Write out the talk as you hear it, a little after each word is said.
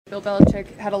Bill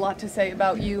Belichick had a lot to say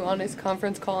about you on his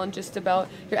conference call and just about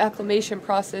your acclimation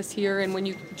process here and when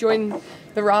you joined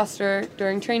the roster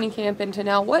during training camp and to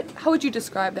now. How would you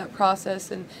describe that process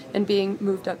and being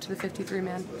moved up to the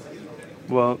 53-man?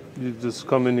 Well, you just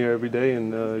come in here every day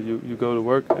and you go to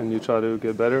work and you try to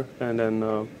get better, and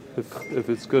then if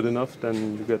it's good enough,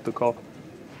 then you get the call.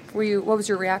 What was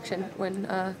your reaction when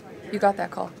you got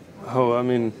that call? Oh, I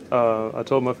mean, I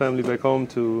told my family back home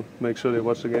to make sure they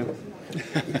watch the game.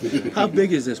 How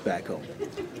big is this back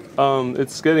home?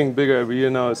 It's getting bigger every year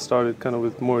now. It started kind of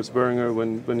with Morris Beringer.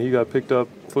 When he got picked up,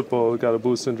 football got a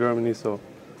boost in Germany, so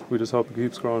we just hope it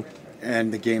keeps growing.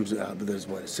 And the game's, there's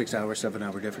what, a 6-hour,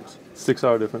 7-hour difference?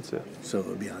 6-hour difference, yeah. So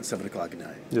it'll be on 7 o'clock at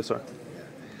night? Yes, sir. Yeah.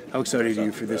 How excited are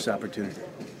you for this opportunity?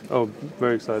 Oh,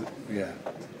 very excited. Yeah.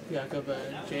 Jakob,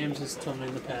 James has told me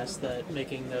in the past that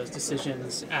making those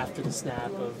decisions after the snap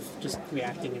of just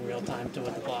reacting in real time to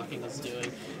what the blocking is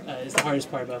doing is the hardest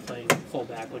part about playing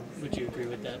fullback. Would you agree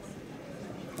with that?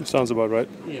 It sounds about right.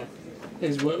 Yeah.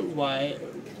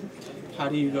 How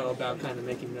do you go about kind of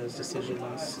making those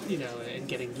decisions, and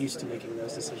getting used to making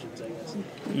those decisions, I guess?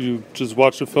 You just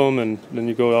watch the film and then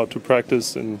you go out to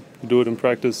practice and do it in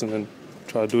practice and then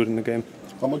try to do it in the game.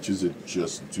 How much is it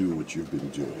just do what you've been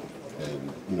doing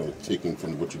and, taking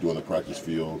from what you do on the practice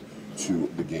field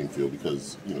to the game field?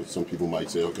 Because, some people might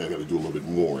say, okay, I got to do a little bit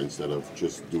more instead of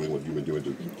just doing what you've been doing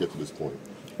to get to this point.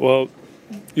 Well,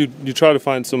 you try to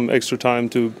find some extra time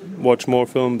to watch more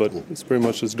film, but it's pretty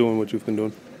much just doing what you've been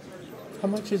doing. How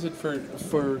much is it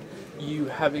for you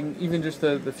having even just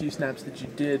the few snaps that you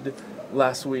did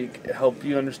last week help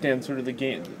you understand sort of the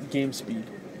game speed?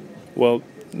 Well,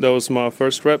 that was my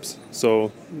first reps,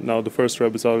 so now the first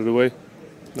rep is out of the way.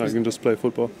 Now I can just play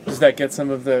football. Does that get some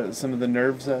of the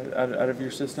nerves out of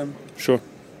your system? Sure.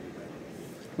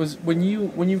 Was when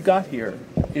you got here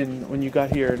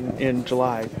in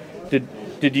July,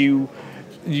 did you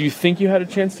think you had a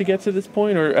chance to get to this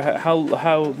point, or how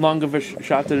long of a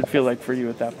shot did it feel like for you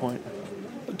at that point?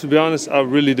 To be honest, I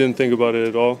really didn't think about it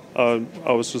at all.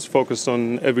 I was just focused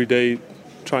on every day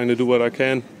trying to do what I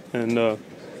can, and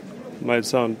might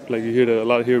sound like you hear that a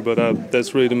lot here, but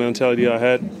that's really the mentality I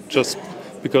had, just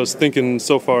because thinking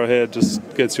so far ahead just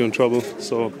gets you in trouble.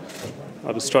 So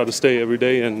I just try to stay every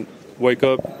day and wake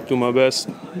up, do my best,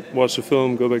 watch the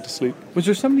film, go back to sleep. Was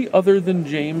there somebody other than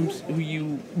James who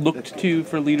you looked to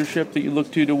for leadership, that you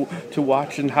looked to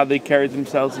watch and how they carried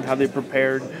themselves and how they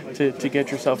prepared to get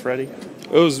yourself ready?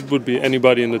 It would be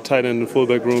anybody in the tight end and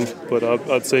fullback room, but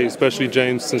I'd say especially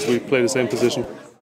James, since we play the same position.